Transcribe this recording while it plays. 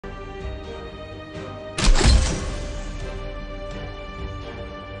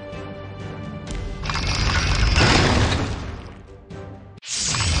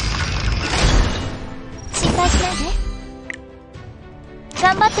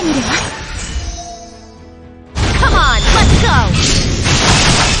張ってみるわ。Come on, let's go!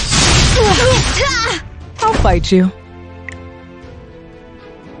 I'll fight you.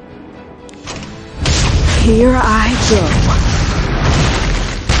 Here I go.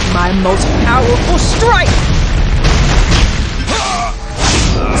 My most powerful strike!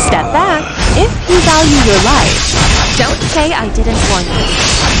 Step back. If you value your life, don't say I didn't warn you.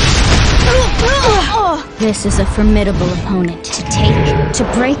 This is a formidable opponent to take, to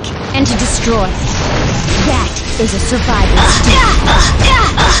break, and to destroy. That is a survival instinct.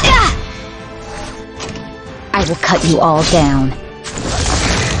 I will cut you all down.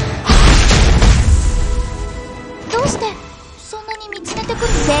 どうしてそんなに見つめてくるの？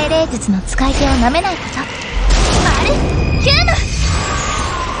精霊術の使い手を舐めないこと。あれ？キュン！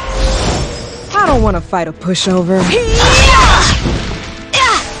 I don't want to fight a pushover.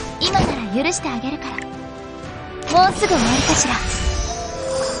 今なら許してあげるから。もうすぐ終わりかしら。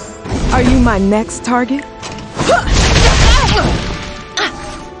 Are you my next target?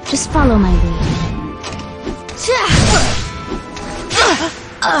 Just follow my lead.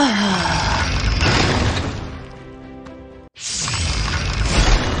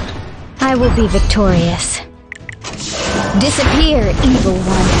 I will be victorious. Disappear, evil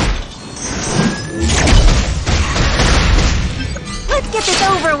one. Let's get this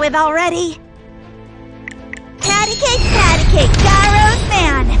over with already. Patty cake, Gyro's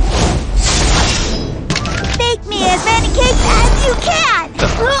man. Bake me as many cakes as you can.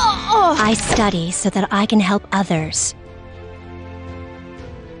 I study so that I can help others.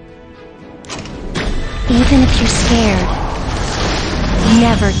 Even if you're scared,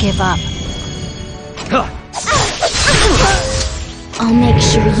 never give up. I'll make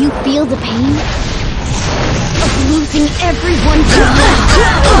sure you feel the pain of losing everyone to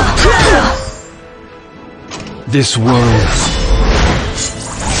This world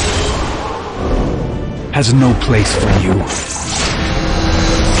has no place for you.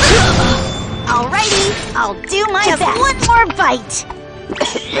 Alrighty, I'll do my best. Just one more bite.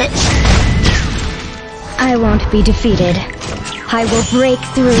 I won't be defeated. I will break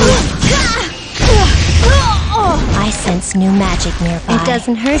through. I sense new magic nearby. It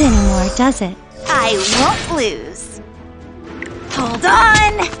doesn't hurt anymore, does it? I won't lose. Hold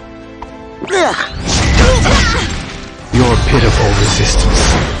on. Your pitiful resistance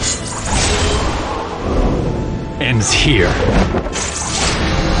ends here.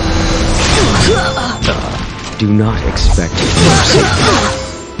 Do not expect mercy.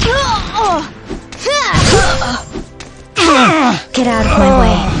 Get out of my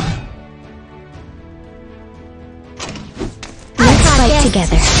way. Let's fight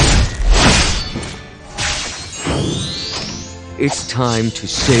together. It's time to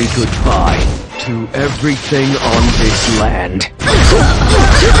say goodbye to everything on this land.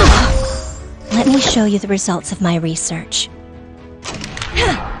 Let me show you the results of my research.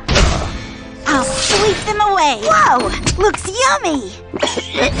 I'll sweep them away. Whoa! Looks yummy!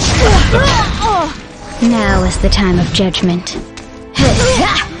 Now is the time of judgment.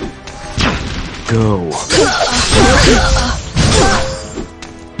 Go.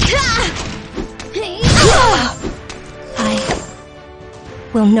 I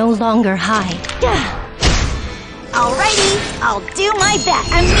will no longer hide. Alrighty, I'll do my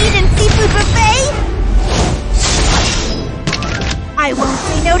best. A meat and seafood buffet? I won't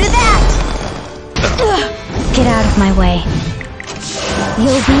say no to that! Get out of my way.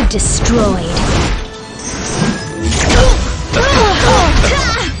 You'll be destroyed.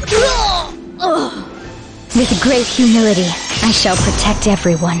 With great humility, I shall protect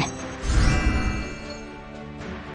everyone.